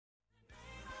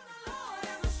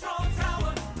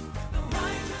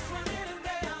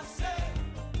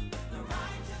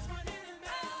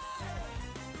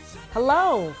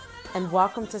Hello, and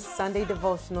welcome to Sunday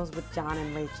Devotionals with John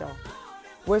and Rachel.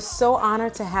 We're so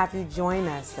honored to have you join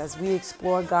us as we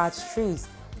explore God's truths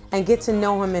and get to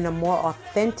know Him in a more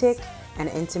authentic and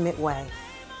intimate way.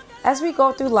 As we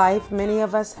go through life, many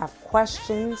of us have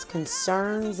questions,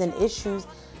 concerns, and issues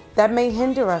that may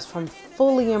hinder us from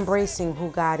fully embracing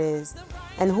who God is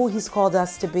and who He's called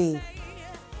us to be.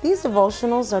 These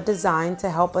devotionals are designed to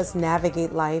help us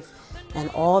navigate life and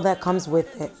all that comes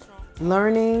with it,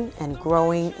 learning and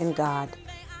growing in God.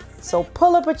 So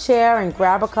pull up a chair and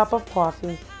grab a cup of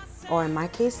coffee, or in my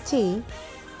case, tea,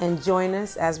 and join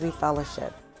us as we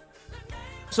fellowship.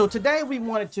 So today we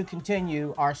wanted to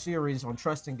continue our series on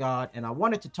trusting God, and I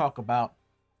wanted to talk about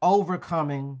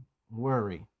overcoming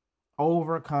worry.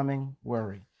 Overcoming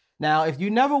worry. Now, if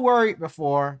you never worried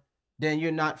before, then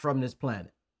you're not from this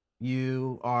planet.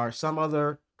 You are some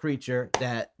other creature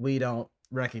that we don't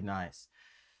recognize.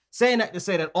 Saying that to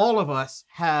say that all of us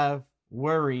have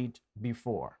worried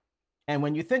before. And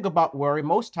when you think about worry,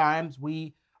 most times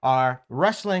we are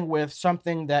wrestling with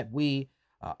something that we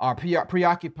are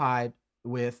preoccupied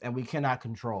with and we cannot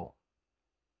control.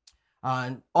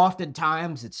 And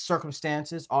oftentimes it's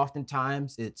circumstances,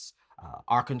 oftentimes it's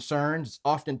our concerns,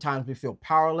 oftentimes we feel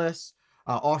powerless,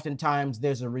 oftentimes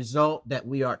there's a result that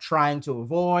we are trying to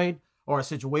avoid or a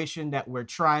situation that we're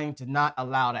trying to not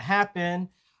allow to happen.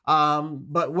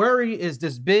 But worry is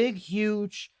this big,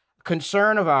 huge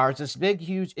concern of ours, this big,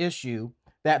 huge issue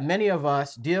that many of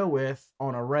us deal with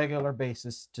on a regular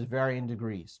basis to varying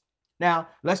degrees. Now,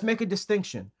 let's make a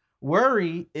distinction.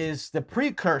 Worry is the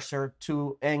precursor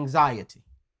to anxiety.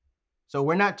 So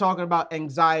we're not talking about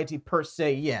anxiety per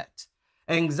se yet.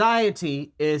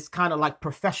 Anxiety is kind of like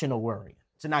professional worry.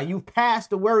 So now you've passed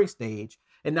the worry stage,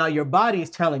 and now your body is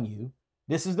telling you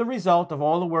this is the result of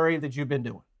all the worry that you've been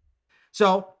doing.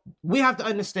 So we have to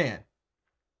understand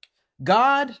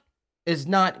God is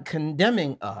not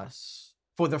condemning us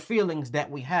for the feelings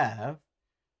that we have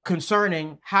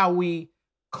concerning how we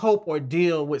cope or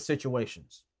deal with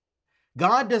situations.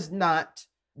 God does not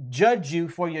judge you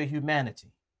for your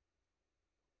humanity.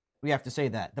 We have to say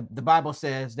that. The Bible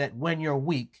says that when you're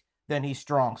weak, then He's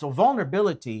strong. So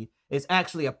vulnerability is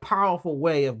actually a powerful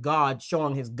way of God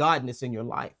showing His godness in your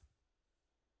life.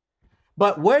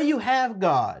 But where you have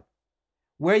God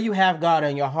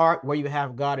in your heart, where you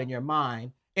have God in your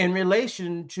mind, in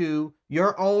relation to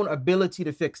your own ability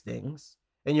to fix things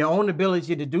and your own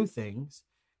ability to do things,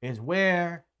 is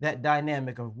where that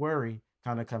dynamic of worry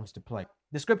kind of comes to play.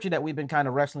 The scripture that we've been kind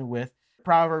of wrestling with,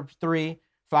 Proverbs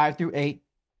 3:5-8,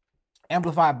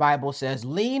 Amplified Bible says,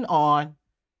 lean on,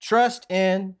 trust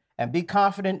in, and be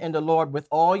confident in the Lord with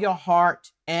all your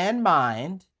heart and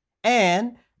mind,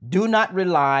 and do not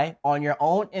rely on your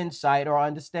own insight or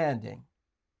understanding.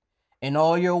 In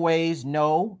all your ways,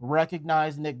 know,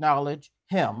 recognize, and acknowledge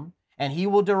Him, and He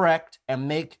will direct and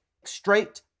make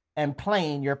straight and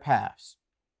plain your paths.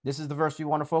 This is the verse we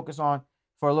want to focus on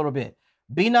for a little bit.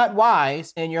 Be not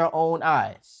wise in your own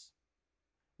eyes.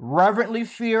 Reverently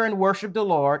fear and worship the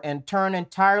Lord, and turn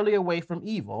entirely away from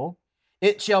evil.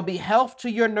 It shall be health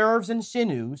to your nerves and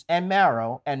sinews, and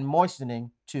marrow, and moistening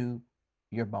to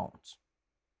your bones.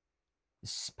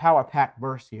 This power-packed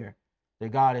verse here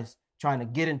that God is trying to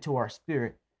get into our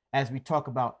spirit as we talk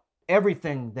about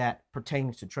everything that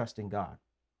pertains to trusting God.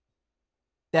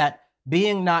 That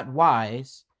being not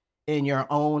wise in your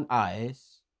own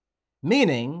eyes,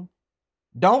 meaning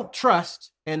don't trust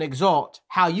and exalt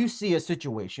how you see a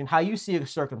situation, how you see a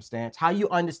circumstance, how you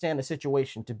understand the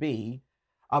situation to be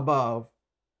above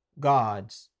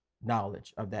God's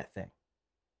knowledge of that thing.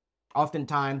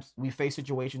 Oftentimes we face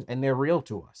situations and they're real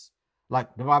to us.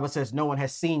 Like the Bible says, no one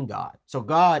has seen God. So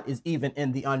God is even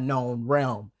in the unknown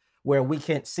realm where we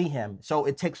can't see Him. So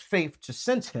it takes faith to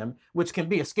sense Him, which can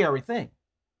be a scary thing.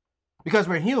 Because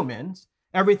we're humans,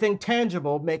 everything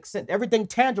tangible makes sense. Everything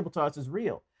tangible to us is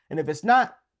real. And if it's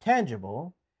not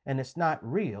tangible and it's not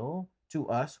real to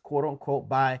us, quote unquote,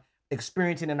 by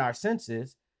experiencing in our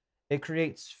senses, it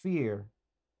creates fear.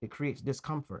 It creates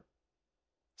discomfort.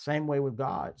 Same way with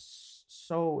God.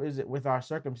 So is it with our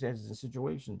circumstances and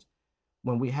situations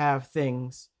when we have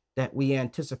things that we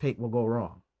anticipate will go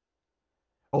wrong.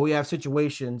 Or we have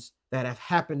situations that have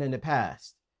happened in the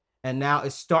past and now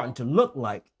it's starting to look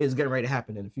like it's getting ready to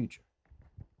happen in the future.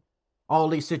 All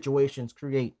these situations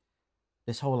create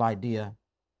this whole idea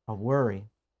of worry.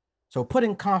 So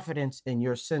putting confidence in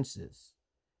your senses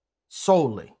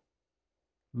solely,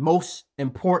 most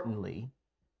importantly,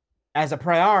 as a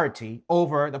priority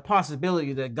over the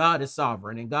possibility that God is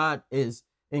sovereign and God is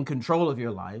in control of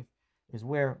your life is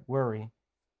where worry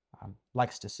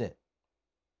likes to sit.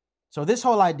 So this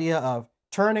whole idea of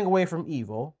turning away from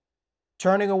evil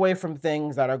turning away from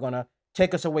things that are going to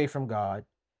take us away from God,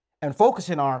 and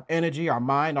focusing our energy, our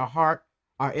mind, our heart,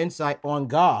 our insight on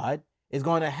God is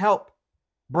going to help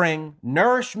bring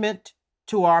nourishment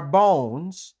to our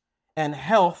bones and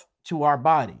health to our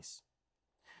bodies.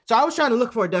 So I was trying to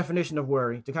look for a definition of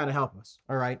worry to kind of help us.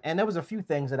 All right. And there was a few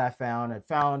things that I found. I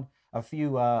found a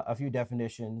few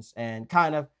definitions and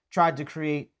kind of tried to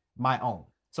create my own.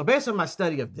 So based on my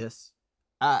study of this,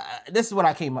 this is what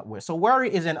I came up with. So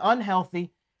worry is an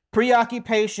unhealthy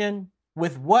preoccupation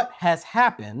with what has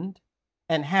happened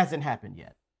and hasn't happened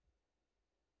yet.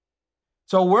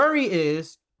 So worry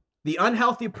is the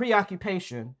unhealthy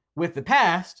preoccupation with the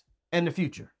past and the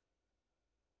future.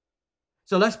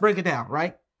 So let's break it down,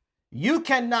 right? You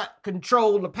cannot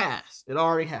control the past. It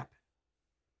already happened.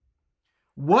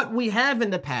 What we have in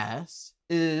the past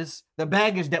is the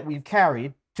baggage that we've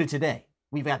carried to today.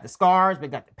 We've got the scars, we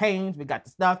got the pains, we got the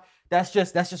stuff. That's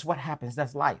just what happens.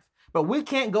 That's life. But we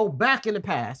can't go back in the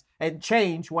past and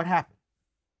change what happened.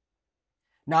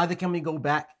 Neither can we go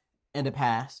back in the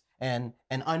past and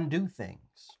undo things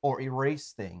or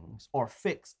erase things or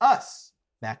fix us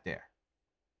back there.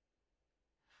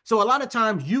 So a lot of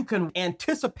times you can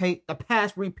anticipate the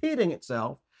past repeating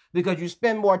itself because you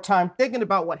spend more time thinking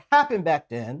about what happened back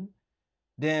then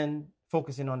than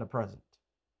focusing on the present.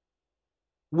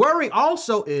 Worry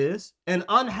also is an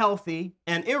unhealthy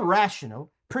and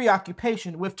irrational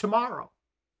preoccupation with tomorrow.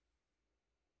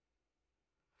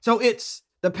 So it's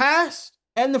the past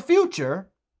and the future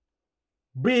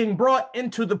being brought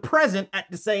into the present at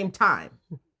the same time.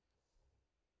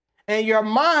 And your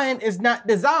mind is not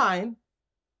designed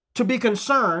to be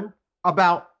concerned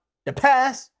about the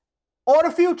past or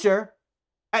the future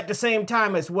at the same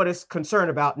time as what it's concerned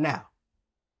about now.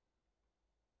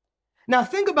 Now,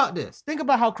 think about this. Think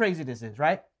about how crazy this is,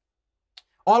 right?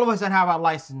 All of us that have our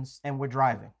license and we're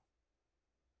driving.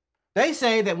 They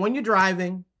say that when you're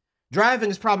driving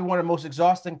is probably one of the most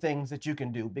exhausting things that you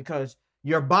can do because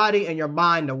your body and your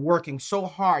mind are working so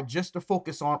hard just to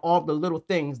focus on all the little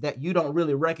things that you don't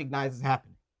really recognize is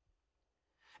happening.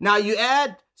 Now you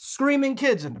add screaming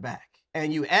kids in the back,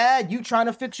 and you add you trying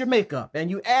to fix your makeup, and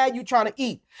you add you trying to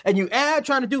eat, and you add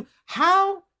trying to do.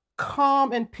 How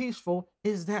calm and peaceful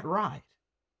is that ride?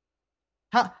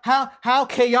 How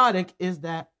chaotic is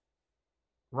that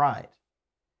ride?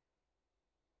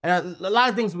 And a lot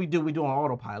of things we do on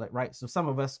autopilot, right? So some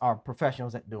of us are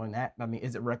professionals at doing that. I mean,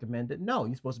 is it recommended? No,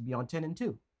 you're supposed to be on 10 and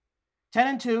 2. 10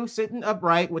 and 2, sitting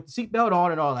upright with the seatbelt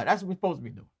on and all that. That's what we're supposed to be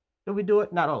doing. Do we do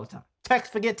it? Not all the time.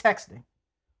 Forget texting.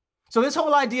 So this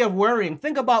whole idea of worrying,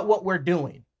 think about what we're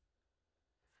doing.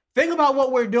 Think about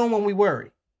what we're doing when we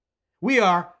worry. We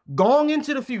are going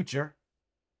into the future,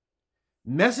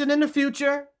 messing in the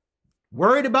future,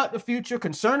 worried about the future,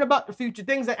 concerned about the future,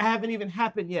 things that haven't even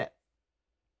happened yet.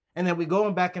 And then we're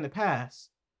going back in the past,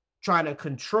 trying to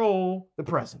control the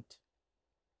present.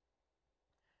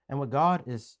 And what God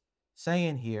is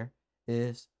saying here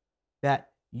is that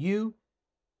you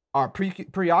are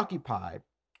preoccupied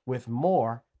with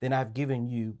more than I've given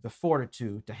you the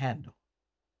fortitude to handle.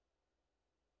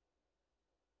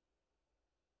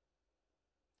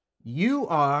 You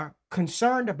are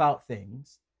concerned about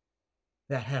things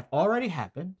that have already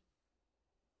happened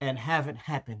and haven't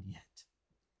happened yet.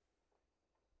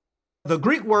 The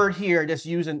Greek word here that's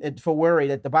used for worry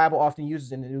that the Bible often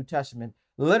uses in the New Testament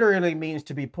literally means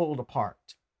to be pulled apart.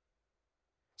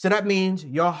 So that means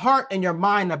your heart and your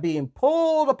mind are being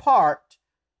pulled apart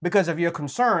because of your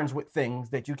concerns with things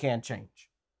that you can't change.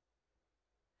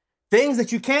 Things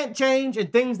that you can't change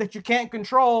and things that you can't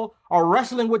control are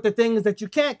wrestling with the things that you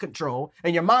can't control,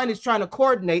 and your mind is trying to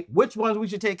coordinate which ones we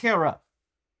should take care of.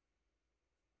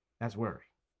 That's worry.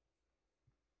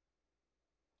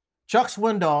 Chuck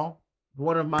Swindoll,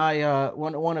 one of my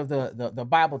one of the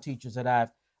Bible teachers that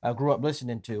I've grew up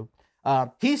listening to,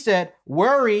 he said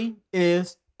worry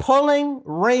is pulling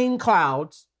rain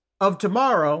clouds of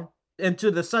tomorrow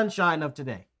into the sunshine of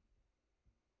today.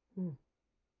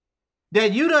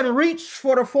 That you done reach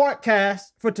for the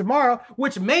forecast for tomorrow,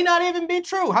 which may not even be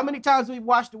true. How many times we've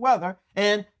watched the weather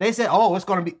and they said, oh, it's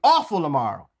going to be awful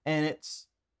tomorrow. And it's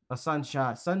a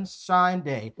sunshine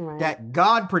day that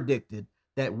God predicted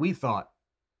that we thought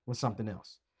was something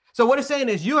else. So what it's saying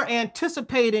is you're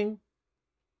anticipating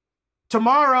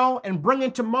tomorrow and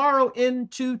bringing tomorrow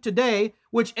into today,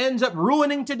 which ends up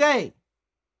ruining today.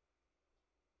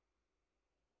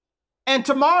 And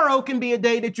tomorrow can be a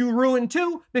day that you ruin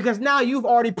too, because now you've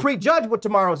already prejudged what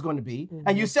tomorrow is going to be.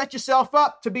 And you set yourself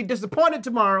up to be disappointed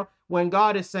tomorrow when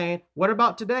God is saying, what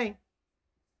about today?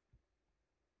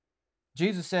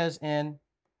 Jesus says in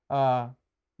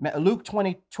Luke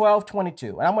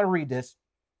 12:22, and I'm going to read this.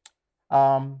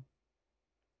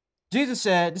 Jesus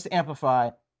said, this is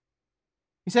amplified,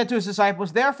 he said to his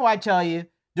disciples, therefore I tell you,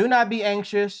 do not be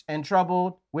anxious and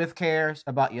troubled with cares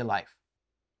about your life,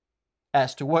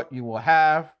 as to what you will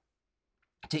have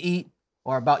to eat,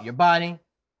 or about your body,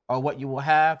 or what you will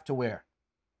have to wear.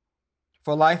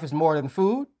 For life is more than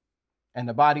food, and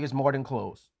the body is more than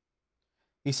clothes.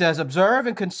 He says, observe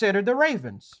and consider the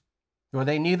ravens, for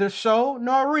they neither sow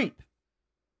nor reap.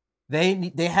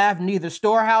 They have neither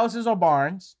storehouses or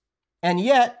barns, and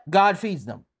yet God feeds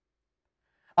them.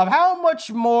 Of how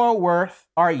much more worth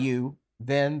are you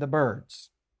than the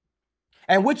birds?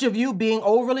 And which of you, being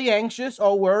overly anxious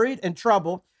or worried and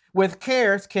troubled with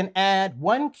cares, can add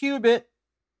 1 cubit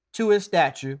to his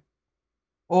stature,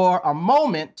 or a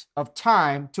moment of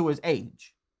time to his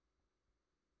age,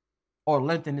 or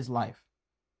lengthen his life?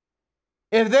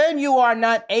 If then you are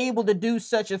not able to do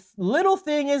such a little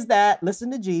thing as that,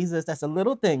 listen to Jesus, that's a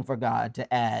little thing for God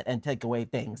to add and take away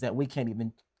things that we can't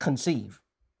even conceive.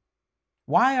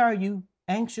 Why are you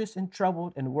anxious and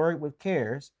troubled and worried with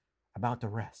cares about the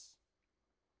rest?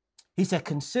 He said,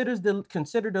 consider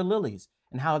the lilies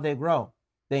and how they grow.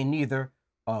 They neither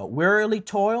wearily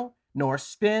toil, nor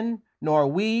spin, nor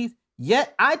weave.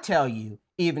 Yet I tell you,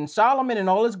 even Solomon in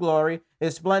all his glory,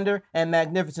 his splendor and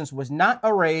magnificence was not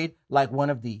arrayed like one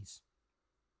of these.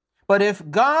 But if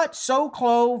God so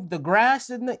clothe the grass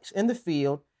in the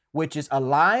field, which is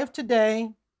alive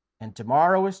today and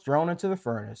tomorrow is thrown into the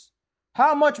furnace,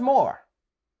 how much more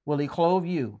will he clothe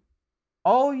you,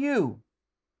 O you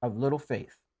of little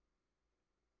faith?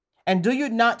 And do you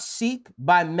not seek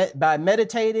by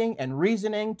meditating and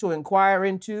reasoning to inquire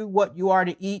into what you are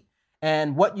to eat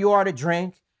and what you are to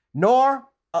drink, nor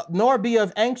be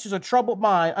of anxious or troubled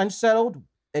mind, unsettled,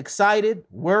 excited,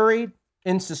 worried,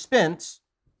 in suspense?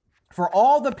 For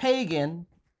all the pagan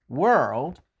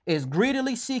world is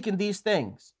greedily seeking these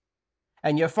things,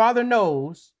 and your Father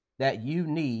knows that you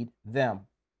need them.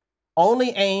 Only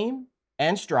aim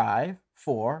and strive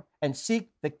for and seek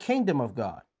the kingdom of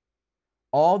God.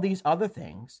 All these other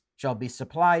things shall be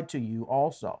supplied to you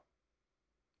also.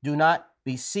 Do not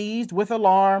be seized with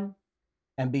alarm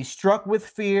and be struck with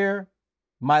fear,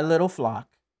 my little flock,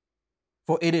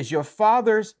 for it is your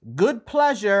Father's good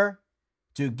pleasure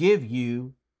to give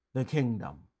you the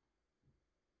kingdom.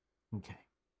 Okay.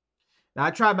 Now,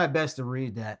 I tried my best to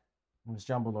read that. It was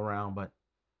jumbled around, but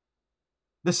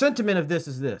the sentiment of this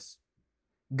is this.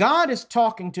 God is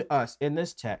talking to us in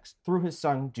this text through his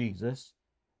son, Jesus,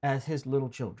 as his little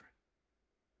children.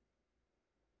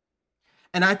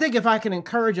 And I think if I can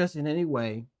encourage us in any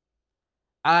way,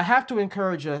 I have to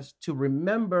encourage us to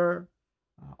remember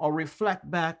or reflect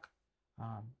back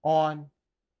on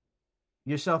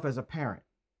yourself as a parent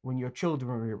when your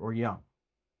children were young.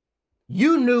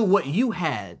 You knew what you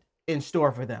had in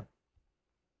store for them.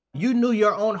 You knew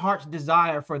your own heart's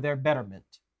desire for their betterment.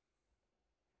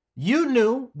 You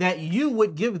knew that you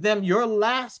would give them your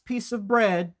last piece of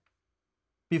bread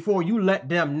before you let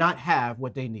them not have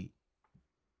what they need.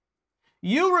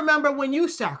 You remember when you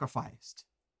sacrificed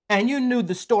and you knew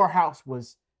the storehouse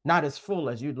was not as full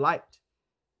as you'd liked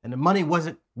and the money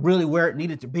wasn't really where it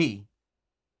needed to be,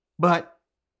 but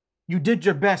you did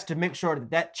your best to make sure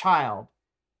that that child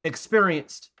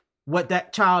experienced what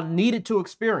that child needed to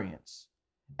experience.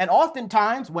 And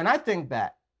oftentimes when I think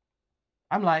back,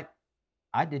 I'm like,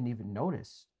 I didn't even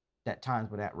notice that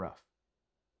times were that rough.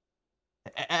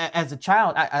 As a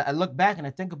child, I look back and I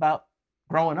think about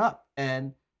growing up,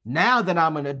 and now that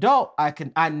I'm an adult,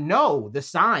 I know the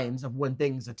signs of when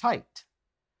things are tight.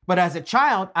 But as a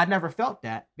child, I never felt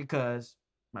that because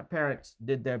my parents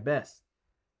did their best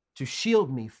to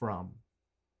shield me from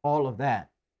all of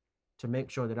that, to make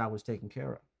sure that I was taken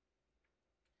care of.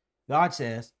 God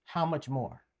says, how much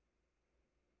more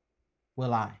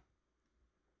will I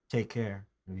take care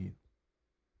of you?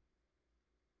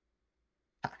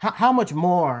 How much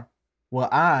more will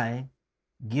I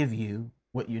give you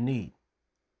what you need?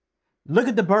 Look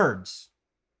at the birds.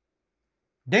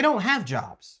 They don't have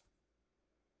jobs.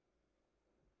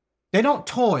 They don't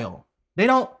toil. They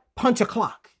don't punch a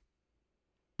clock.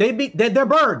 They're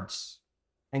birds.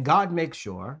 And God makes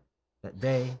sure that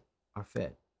they are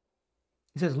fed.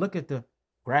 He says, look at the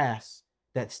grass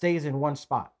that stays in one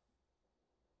spot.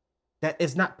 That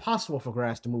it's not possible for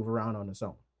grass to move around on its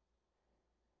own.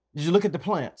 Did you look at the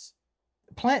plants?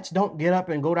 Plants don't get up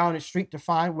and go down the street to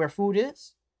find where food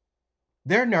is.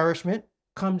 Their nourishment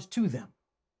comes to them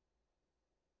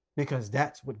because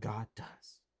that's what God does.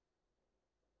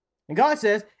 And God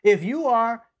says, if you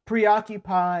are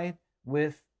preoccupied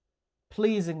with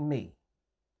pleasing me,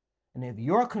 and if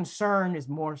your concern is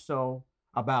more so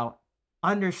about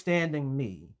understanding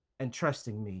me and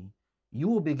trusting me, you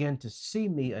will begin to see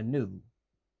me anew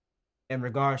in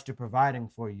regards to providing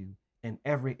for you in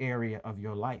every area of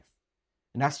your life.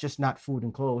 And that's just not food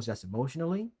and clothes. That's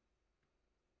emotionally,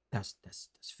 that's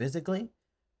physically,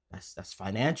 that's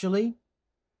financially,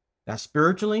 that's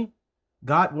spiritually.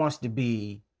 God wants to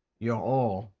be your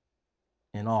all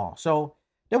in all. So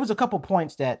there was a couple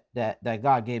points that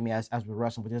God gave me as we're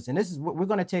wrestling with this. And this is what we're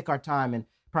going to take our time and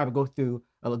probably go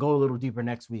a little deeper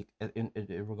next week in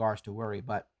regards to worry.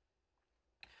 But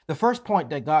the first point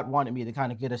that God wanted me to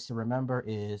kind of get us to remember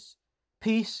is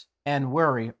peace and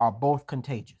worry are both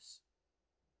contagious.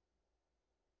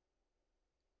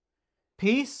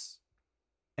 Peace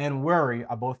and worry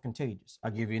are both contagious.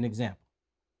 I'll give you an example.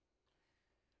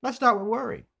 Let's start with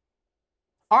worry.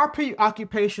 Our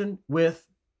preoccupation with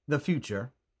the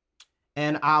future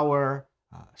and our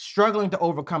struggling to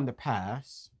overcome the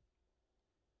past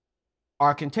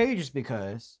are contagious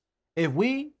because if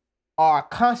we are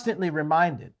constantly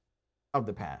reminded of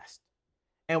the past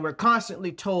and we're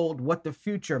constantly told what the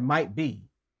future might be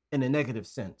in a negative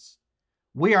sense,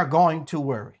 we are going to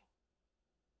worry.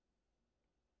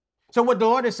 So what the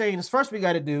Lord is saying is first we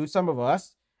got to do, some of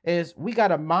us, is we got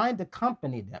to mind the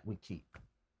company that we keep.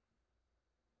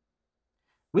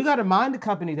 We got to mind the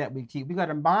company that we keep. We got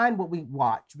to mind what we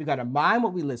watch. We got to mind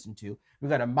what we listen to. We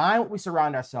got to mind what we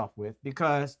surround ourselves with,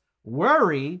 because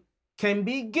worry can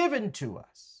be given to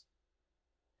us.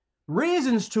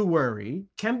 Reasons to worry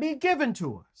can be given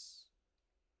to us.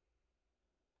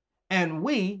 And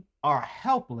we are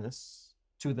helpless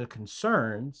to the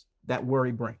concerns that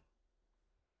worry brings.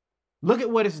 Look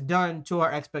at what it's done to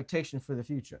our expectation for the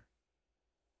future.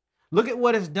 Look at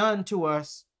what it's done to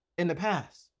us in the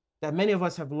past, that many of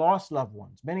us have lost loved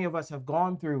ones. Many of us have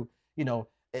gone through,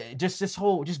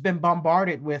 just been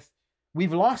bombarded with,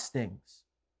 we've lost things.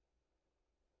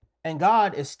 And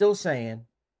God is still saying,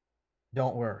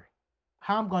 don't worry.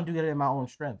 How am I going to do that in my own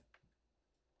strength?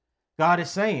 God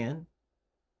is saying,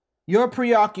 your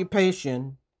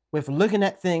preoccupation with looking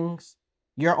at things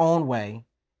your own way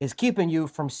is keeping you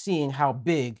from seeing how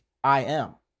big I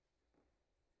am.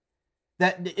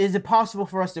 That is it possible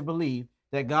for us to believe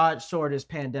that God saw this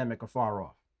pandemic afar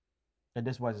off? That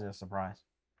this wasn't a surprise?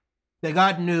 That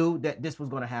God knew that this was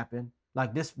going to happen?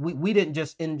 Like this, we didn't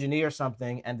just engineer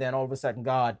something and then all of a sudden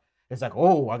God is like,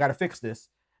 oh, I got to fix this.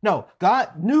 No,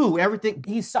 God knew everything.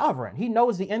 He's sovereign. He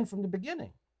knows the end from the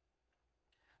beginning.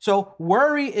 So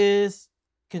worry is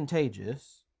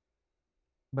contagious,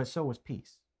 but so is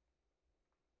peace.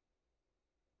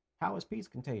 How is peace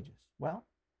contagious? Well,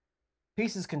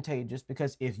 peace is contagious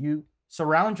because if you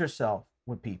surround yourself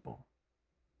with people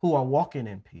who are walking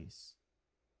in peace,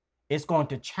 it's going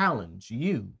to challenge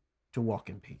you to walk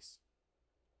in peace.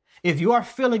 If you are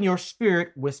filling your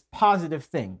spirit with positive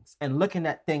things and looking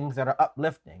at things that are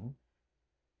uplifting,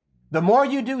 the more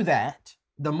you do that,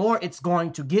 the more it's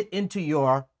going to get into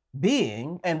your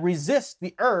being and resist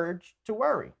the urge to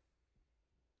worry.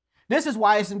 This is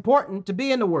why it's important to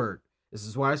be in the Word. This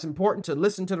is why it's important to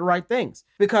listen to the right things,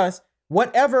 because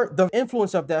whatever the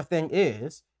influence of that thing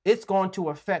is, it's going to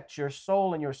affect your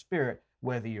soul and your spirit,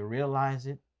 whether you realize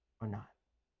it or not.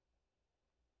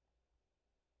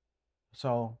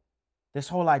 So this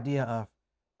whole idea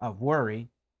of worry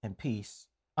and peace,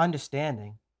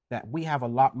 understanding that we have a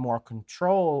lot more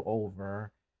control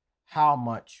over how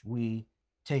much we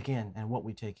take in and what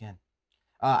we take in.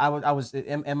 I was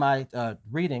in my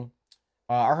reading.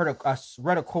 I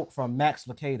read a quote from Max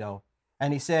Lucado,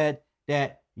 and he said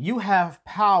that you have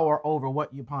power over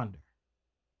what you ponder.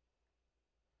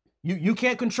 You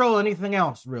can't control anything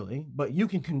else really, but you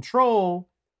can control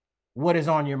what is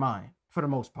on your mind for the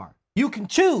most part. You can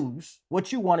choose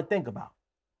what you want to think about.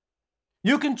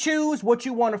 You can choose what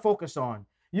you want to focus on.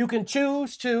 You can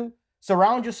choose to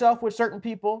surround yourself with certain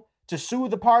people to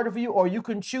soothe a part of you, or you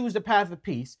can choose the path of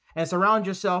peace and surround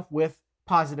yourself with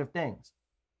positive things.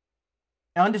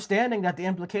 Understanding that the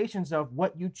implications of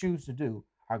what you choose to do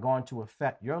are going to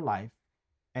affect your life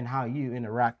and how you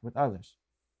interact with others.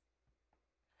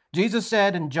 Jesus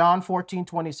said in John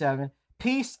 14:27,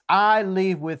 peace I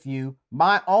leave with you,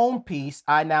 my own peace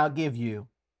I now give you,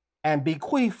 and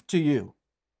bequeath to you.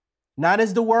 Not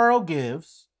as the world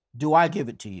gives, do I give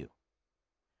it to you.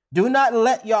 Do not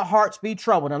let your hearts be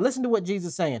troubled. Now listen to what Jesus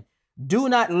is saying. Do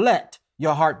not let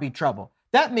your heart be troubled.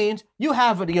 That means you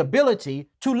have the ability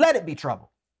to let it be troubled.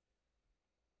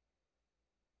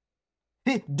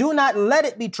 Do not let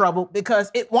it be troubled because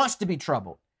it wants to be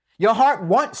troubled. Your heart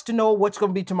wants to know what's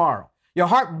going to be tomorrow. Your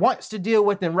heart wants to deal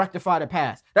with and rectify the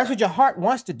past. That's what your heart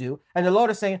wants to do. And the Lord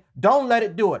is saying, don't let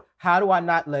it do it. How do I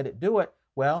not let it do it?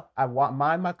 Well, I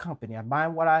mind my company. I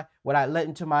mind what I let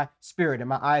into my spirit and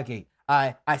my eye gate.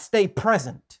 I stay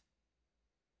present.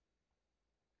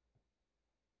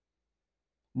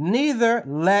 Neither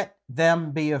let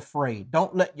them be afraid.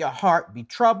 Don't let your heart be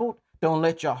troubled. Don't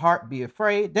let your heart be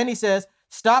afraid. Then he says,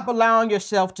 stop allowing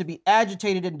yourself to be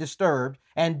agitated and disturbed,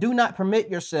 and do not permit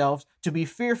yourselves to be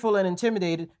fearful and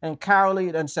intimidated and cowardly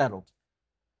and unsettled.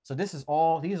 So these are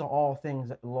all things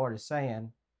that the Lord is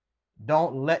saying.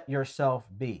 Don't let yourself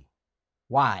be.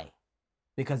 Why?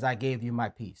 Because I gave you my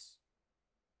peace.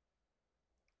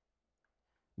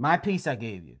 My peace I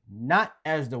gave you, not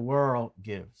as the world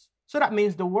gives. So that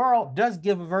means the world does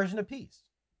give a version of peace.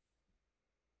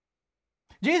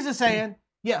 Jesus is saying,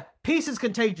 yeah, peace is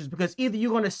contagious because either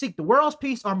you're going to seek the world's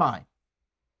peace or mine.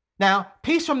 Now,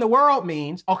 peace from the world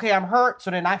means, okay, I'm hurt,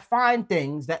 so then I find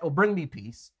things that will bring me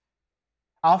peace.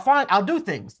 I'll do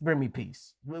things to bring me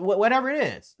peace. Whatever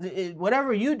it is,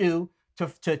 whatever you do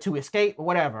to escape or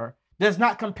whatever does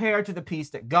not compare to the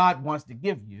peace that God wants to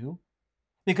give you,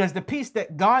 because the peace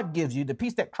that God gives you, the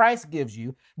peace that Christ gives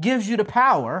you the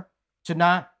power to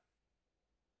not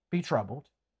be troubled.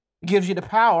 It gives you the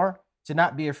power to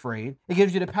not be afraid. It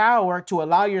gives you the power to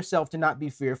allow yourself to not be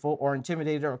fearful or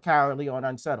intimidated or cowardly or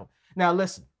unsettled. Now,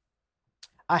 listen,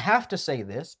 I have to say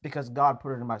this because God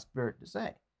put it in my spirit to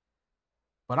say,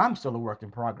 but I'm still a work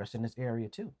in progress in this area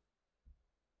too.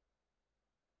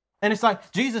 And it's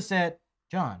like Jesus said,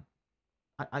 John,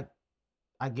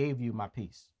 I gave you my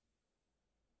peace.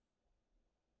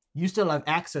 You still have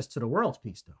access to the world's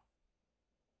peace though,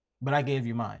 but I gave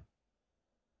you mine.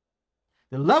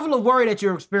 The level of worry that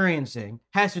you're experiencing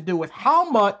has to do with how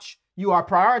much you are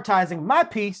prioritizing my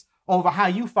peace over how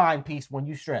you find peace when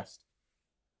you're stressed.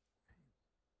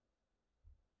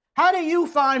 How do you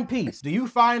find peace? Do you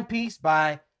find peace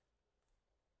by,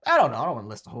 I don't know, I don't want to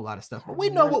list a whole lot of stuff, but we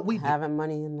know what we do. Having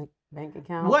money in the bank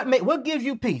account. What gives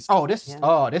you peace? This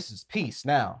is peace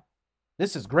now.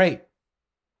 This is great.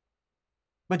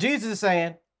 But Jesus is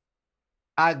saying,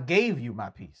 I gave you my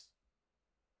peace.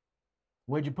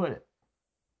 Where'd you put it?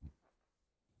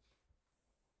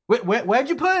 Where'd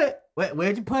you put it?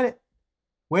 Where'd you put it?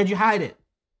 Where'd you hide it?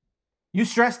 You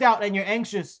stressed out and you're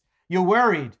anxious. You're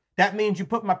worried. That means you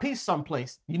put my peace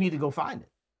someplace. You need to go find it.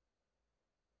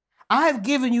 I have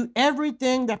given you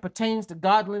everything that pertains to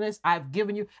godliness. I've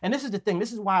given you, and this is the thing.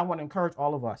 This is why I want to encourage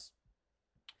all of us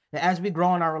that as we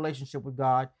grow in our relationship with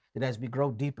God, that as we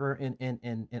grow deeper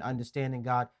in understanding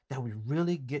God, that we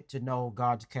really get to know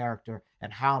God's character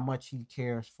and how much he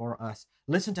cares for us.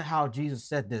 Listen to how Jesus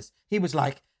said this. He was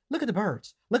like, look at the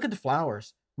birds. Look at the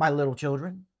flowers, my little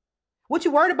children. What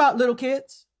you worried about, little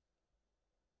kids?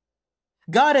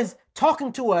 God is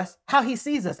talking to us how he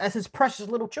sees us as his precious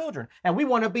little children. And we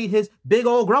want to be his big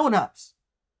old grown-ups.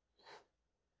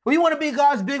 We want to be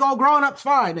God's big old grown-ups,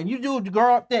 fine. And you do the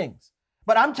grown-up things.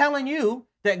 But I'm telling you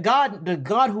that God, the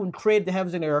God who created the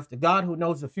heavens and the earth, the God who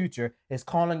knows the future, is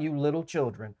calling you little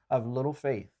children of little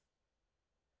faith.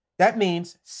 That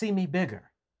means see me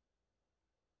bigger.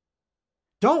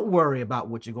 Don't worry about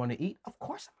what you're going to eat. Of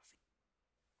course I'm going to feed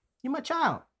you. You're my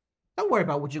child. Don't worry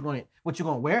about what you're going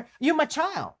to wear. You're my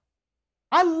child.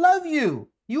 I love you.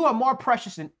 You are more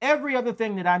precious than every other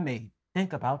thing that I made.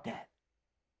 Think about that.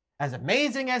 As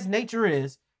amazing as nature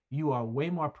is, you are way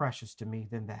more precious to me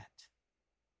than that.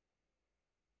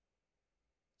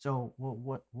 So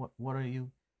what are you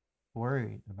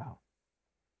worried about?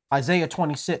 Isaiah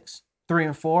 26, 3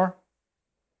 and 4.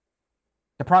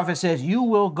 The prophet says, you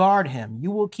will guard him.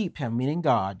 You will keep him, meaning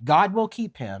God. God will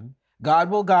keep him.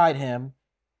 God will guide him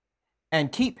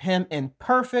and keep him in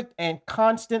perfect and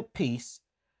constant peace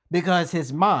because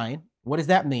his mind, what does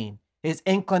that mean? His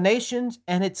inclinations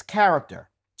and its character.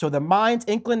 So the mind's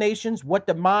inclinations, what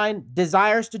the mind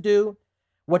desires to do,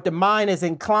 what the mind is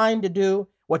inclined to do,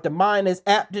 what the mind is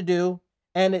apt to do,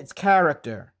 and its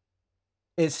character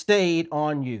is stayed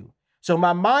on you. So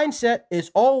my mindset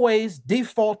is always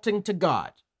defaulting to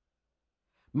God.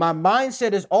 My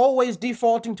mindset is always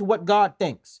defaulting to what God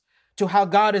thinks, to how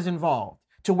God is involved,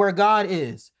 to where God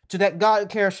is, to that God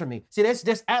cares for me. See,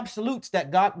 there's absolutes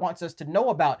that God wants us to know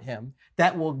about him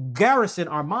that will garrison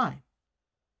our mind,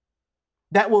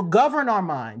 that will govern our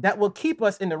mind, that will keep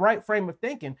us in the right frame of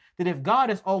thinking, that if God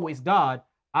is always God,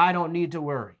 I don't need to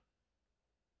worry.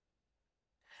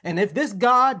 And if this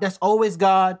God that's always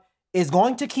God is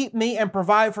going to keep me and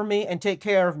provide for me and take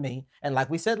care of me, and like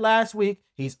we said last week,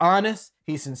 he's honest,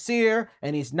 he's sincere,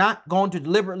 and he's not going to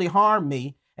deliberately harm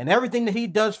me, and everything that he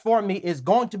does for me is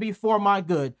going to be for my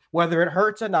good, whether it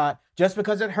hurts or not. Just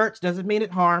because it hurts doesn't mean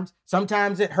it harms.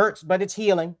 Sometimes it hurts, but it's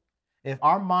healing. If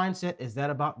our mindset is that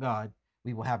about God,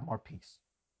 we will have more peace.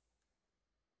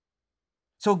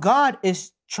 So God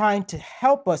is trying to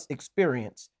help us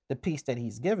experience the peace that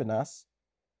he's given us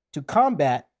to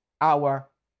combat our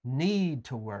need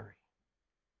to worry,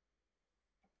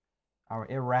 our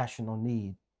irrational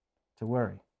need to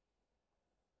worry.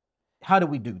 How do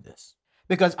we do this?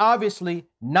 Because obviously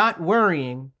not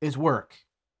worrying is work.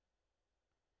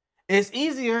 It's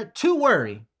easier to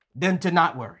worry than to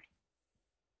not worry,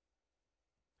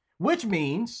 which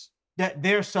means that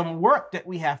there's some work that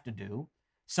we have to do,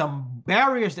 some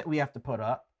barriers that we have to put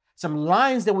up, some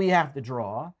lines that we have to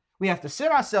draw. We have to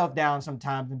sit ourselves down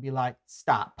sometimes and be like,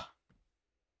 stop.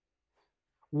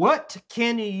 What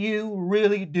can you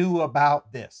really do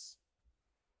about this?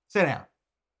 Sit down.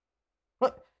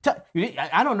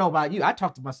 I don't know about you. I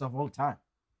talk to myself all the time.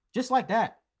 Just like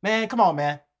that. Man, come on,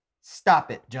 man. Stop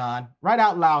it, John. Right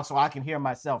out loud so I can hear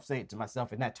myself say it to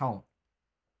myself in that tone.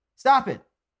 Stop it.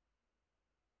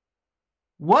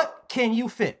 What can you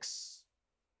fix?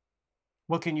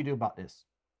 What can you do about this?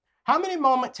 How many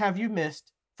moments have you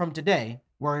missed from today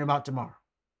worrying about tomorrow?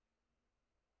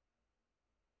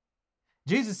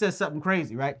 Jesus says something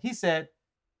crazy, right? He said,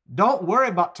 don't worry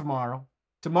about tomorrow.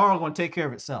 Tomorrow's going to take care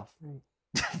of itself.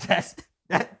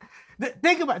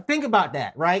 Think about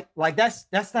that, right? Like that's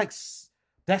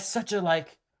such a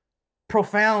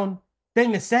profound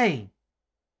thing to say.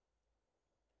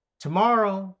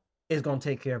 Tomorrow is going to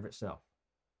take care of itself.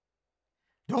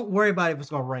 Don't worry about if it's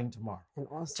going to rain tomorrow. And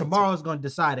also tomorrow is going to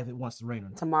decide if it wants to rain or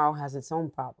not. Tomorrow has its own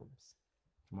problems.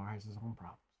 Tomorrow has its own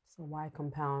problems. So why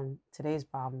compound today's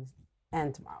problems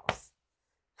and tomorrow's?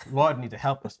 Lord need to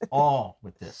help us all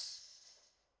with this.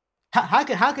 How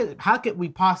could we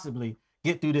possibly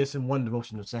get through this in one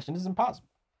devotional session? It's impossible.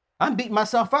 I'm beating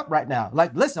myself up right now.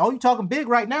 Like, listen, you talking big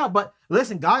right now, but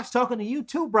listen, God's talking to you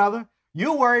too, brother.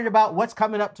 You worried about what's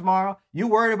coming up tomorrow. You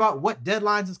worried about what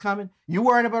deadlines is coming. You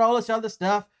worried about all this other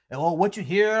stuff, or what you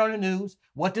hear on the news,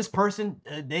 what this person,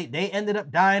 they ended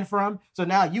up dying from. So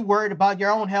now you worried about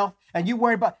your own health, and you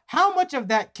worried about how much of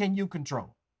that can you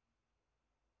control?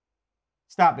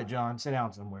 Stop it, John. Sit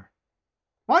down somewhere.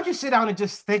 Why don't you sit down and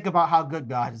just think about how good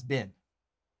God has been?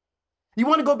 You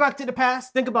want to go back to the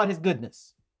past? Think about his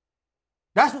goodness.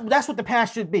 That's what the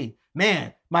past should be.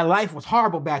 Man, my life was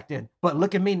horrible back then, but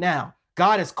look at me now.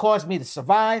 God has caused me to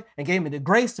survive and gave me the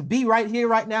grace to be right here,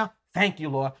 right now. Thank you,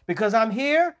 Lord. Because I'm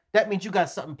here, that means you got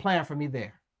something planned for me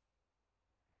there.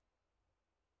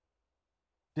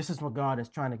 This is what God is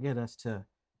trying to get us to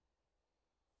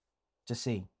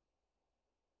see.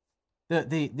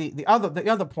 The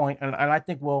other point, and I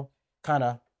think we'll kind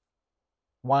of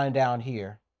wind down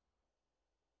here.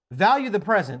 Value the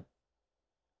present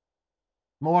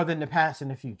more than the past and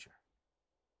the future.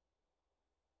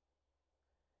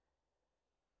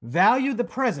 Value the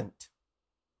present.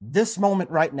 This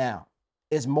moment right now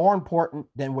is more important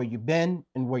than where you've been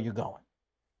and where you're going.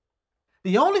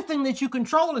 The only thing that you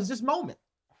control is this moment.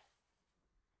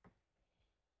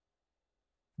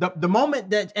 The moment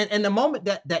that, and the moment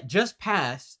that just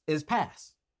passed is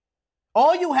past.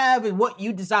 All you have is what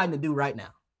you decide to do right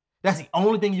now. That's the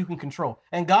only thing you can control.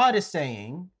 And God is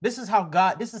saying, this is how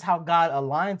God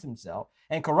aligns himself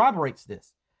and corroborates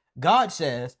this. God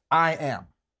says, I am.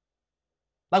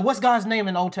 Like, what's God's name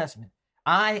in the Old Testament?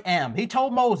 I am. He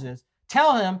told Moses,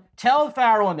 tell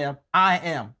Pharaoh and them, I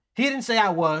am. He didn't say I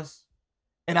was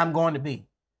and I'm going to be.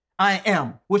 I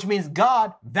am, which means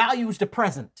God values the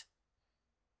present.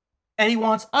 And he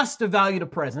wants us to value the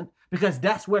present because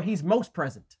that's where he's most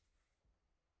present.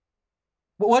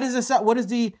 But what does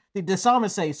the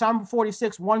psalmist say? Psalm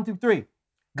 46, 1-3.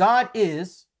 God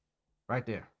is, right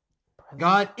there.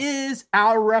 God is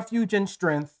our refuge and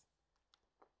strength,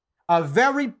 a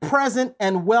very present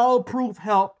and well-proved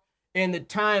help in the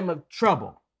time of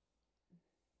trouble.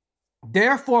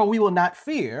 Therefore, we will not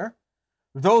fear,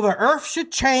 though the earth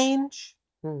should change,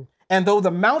 and though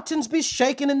the mountains be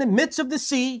shaken in the midst of the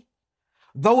sea,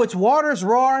 though its waters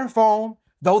roar and foam,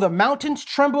 though the mountains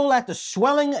tremble at the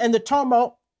swelling and the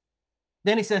tumult.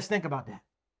 Then he says, think about that.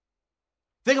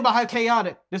 Think about how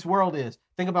chaotic this world is.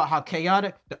 Think about how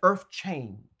chaotic the earth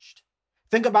changed.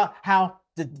 Think about how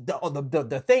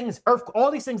the things, earth,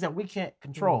 all these things that we can't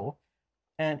control.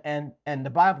 And the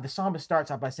Bible, the psalmist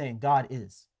starts out by saying, God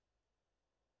is.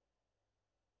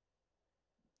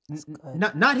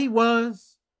 Not he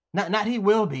was, not he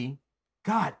will be.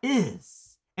 God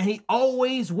is. And he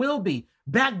always will be.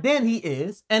 Back then he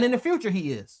is, and in the future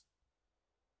he is.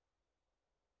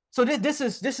 So this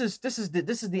is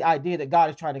the idea that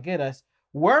God is trying to get us.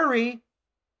 Worry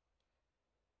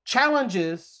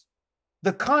challenges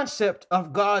the concept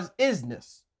of God's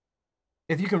isness,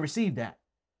 if you can receive that.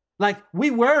 Like,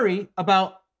 we worry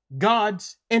about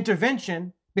God's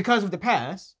intervention because of the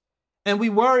past, and we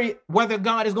worry whether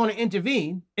God is going to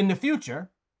intervene in the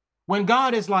future. When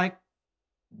God is like,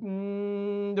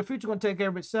 the future going to take care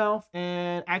of itself.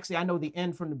 And actually, I know the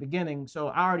end from the beginning, so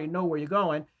I already know where you're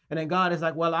going. And then God is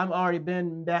like, well, I've already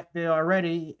been back there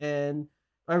already. And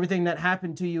everything that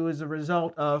happened to you is a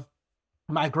result of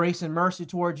my grace and mercy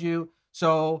towards you.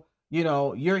 So,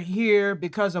 you're here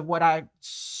because of what I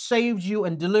saved you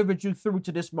and delivered you through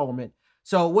to this moment.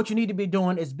 So what you need to be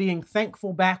doing is being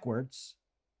thankful backwards.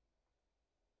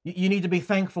 You need to be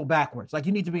thankful backwards. Like,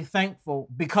 you need to be thankful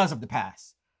because of the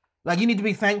past. Like, you need to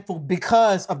be thankful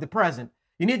because of the present.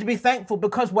 You need to be thankful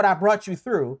because what I brought you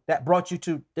through that brought you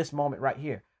to this moment right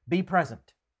here. Be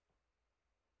present.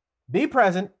 Be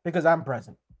present because I'm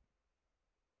present.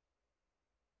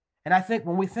 And I think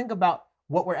when we think about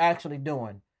what we're actually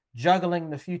doing,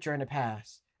 juggling the future and the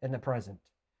past and the present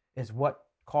is what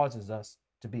causes us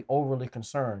to be overly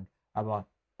concerned about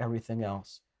everything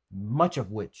else, much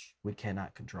of which we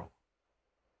cannot control.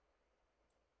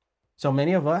 So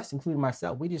many of us, including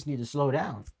myself, we just need to slow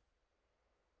down.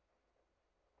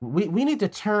 We need to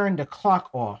turn the clock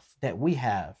off that we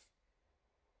have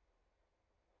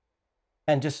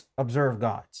and just observe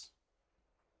God's.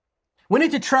 We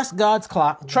need to trust God's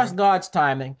clock, trust God's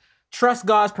timing, trust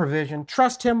God's provision,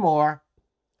 trust Him more,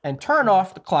 and turn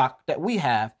off the clock that we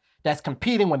have that's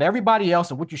competing with everybody else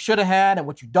and what you should have had and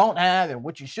what you don't have and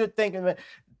what you should think of it.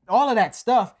 All of that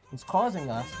stuff is causing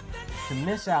us to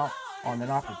miss out on an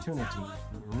opportunity to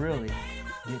really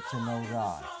get to know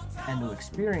God and to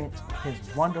experience His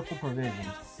wonderful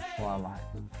provisions for our life.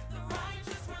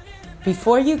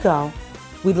 Before you go,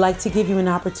 we'd like to give you an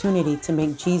opportunity to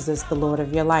make Jesus the Lord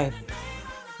of your life.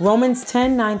 Romans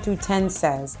 10:9-10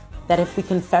 says that if we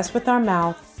confess with our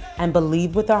mouth and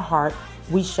believe with our heart,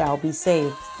 we shall be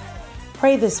saved.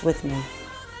 Pray this with me.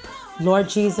 Lord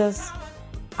Jesus,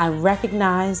 I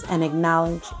recognize and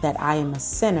acknowledge that I am a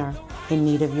sinner in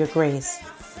need of your grace.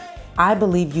 I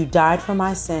believe you died for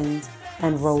my sins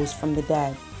and rose from the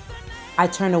dead. I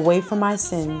turn away from my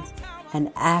sins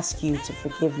and ask you to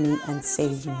forgive me and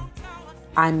save me.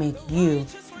 I make you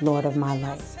Lord of my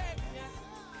life.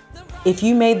 If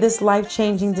you made this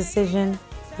life-changing decision,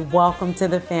 welcome to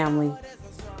the family.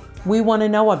 We want to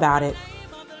know about it.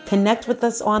 Connect with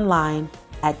us online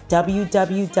at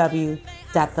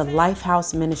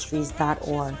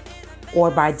www.thelifehouseministries.org or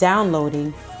by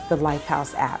downloading the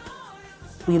Lifehouse app.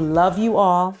 We love you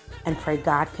all and pray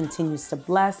God continues to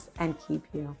bless and keep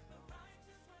you.